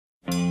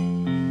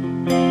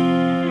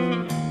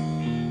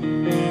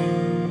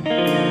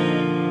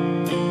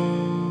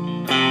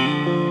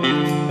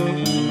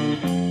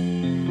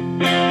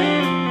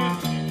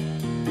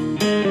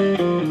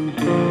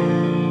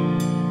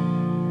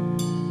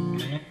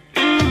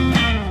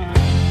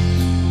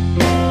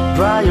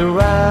dry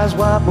your eyes,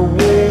 wipe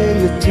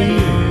away your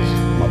tears,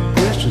 my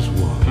precious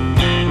one.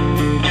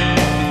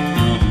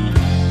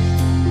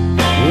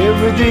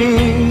 Every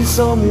day,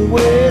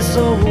 somewhere,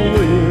 somewhere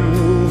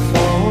will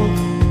fall.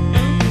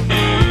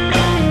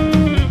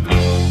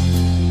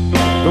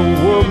 The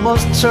world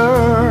must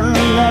turn,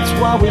 that's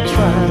why we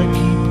try to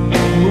keep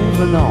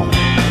moving on.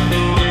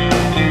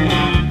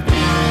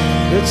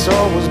 It's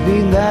always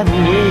been that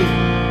way,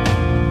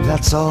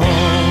 that's all.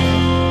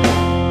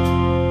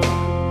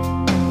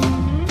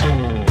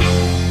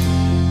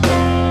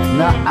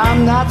 Now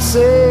I'm not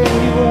saying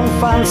you won't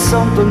find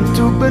something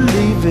to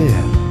believe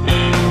in.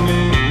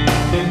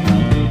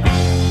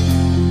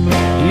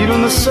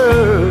 Even the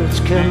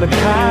search can be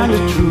kind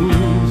of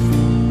truth.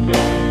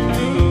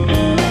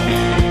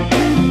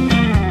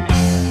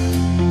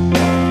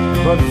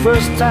 But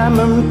first time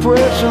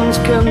impressions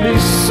can be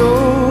so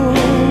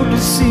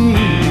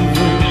deceiving.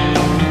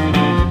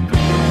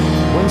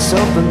 When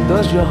something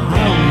does your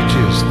harm, you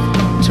just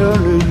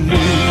turn it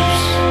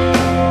loose.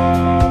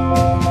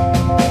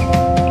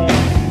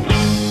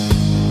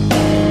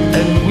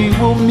 And we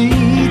will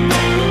meet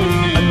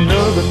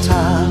another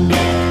time.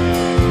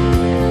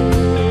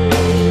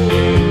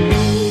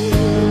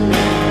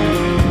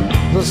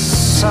 The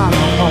sun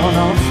on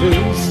our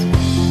face,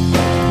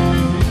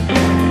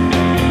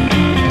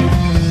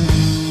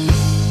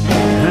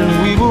 and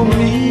we will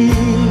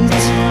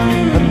meet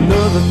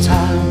another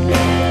time.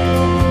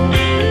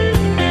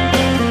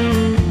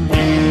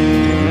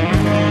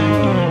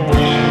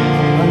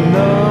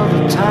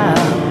 Another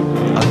time,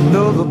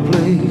 another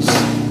place.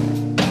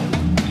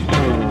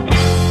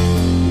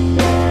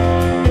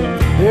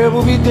 There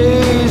will be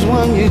days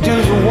when you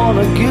just want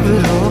to give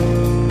it up,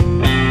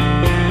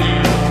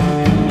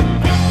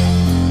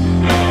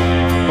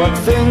 but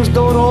things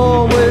don't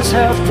always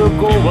have to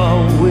go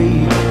our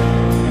way.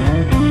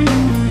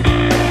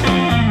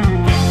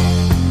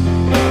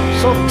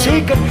 So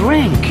take a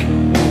drink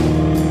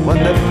when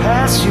they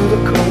pass you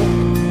the coke.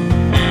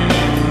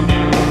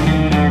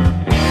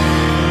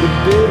 The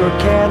bitter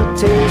can't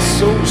taste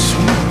so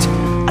sweet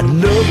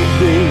another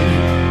day.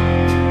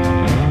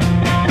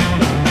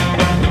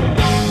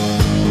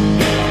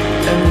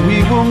 And we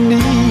will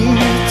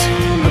meet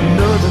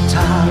another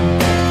time.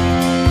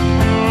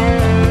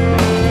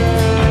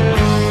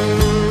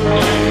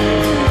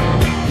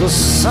 The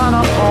sun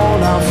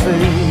upon our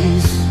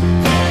face,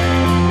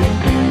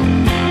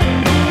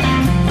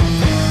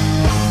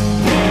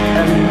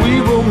 and we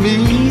will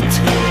meet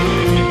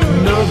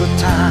another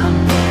time.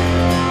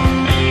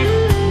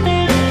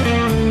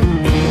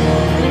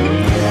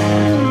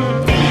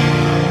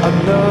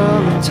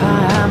 Another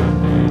time,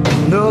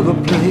 another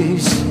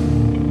place.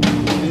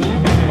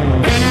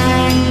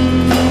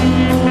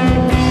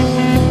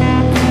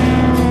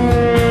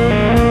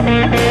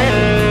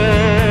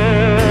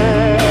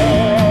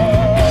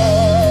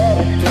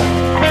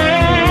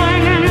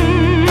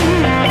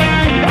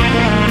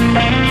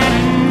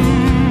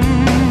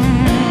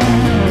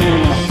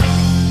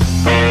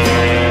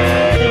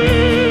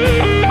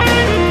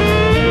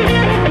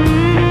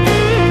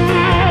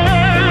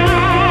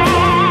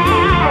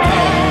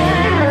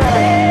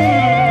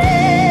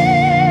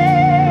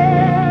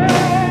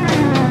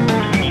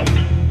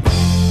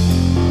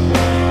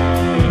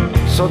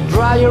 So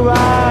dry your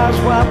eyes,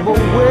 wipe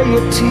away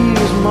your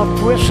tears, my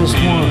precious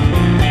one,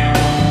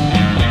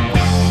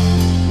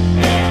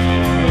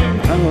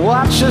 and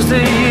watch as the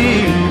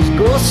years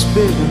go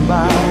spinning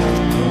by.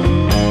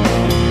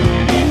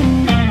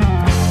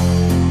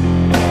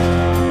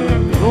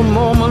 The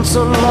moments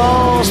are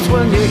lost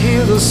when you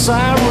hear the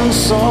siren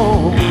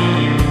song.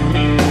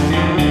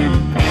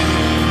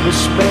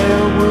 Despair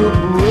will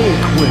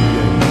break when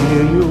you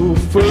hear your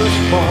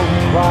firstborn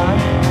cry.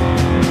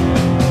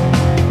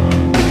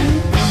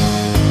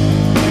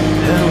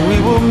 And we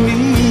will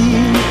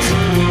meet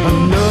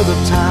another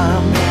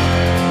time.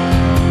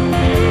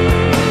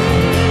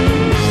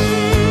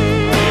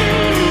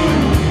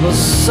 The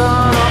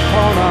sun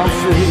upon our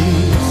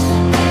face,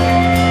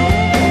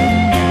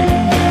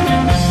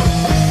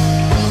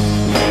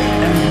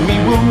 and we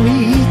will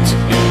meet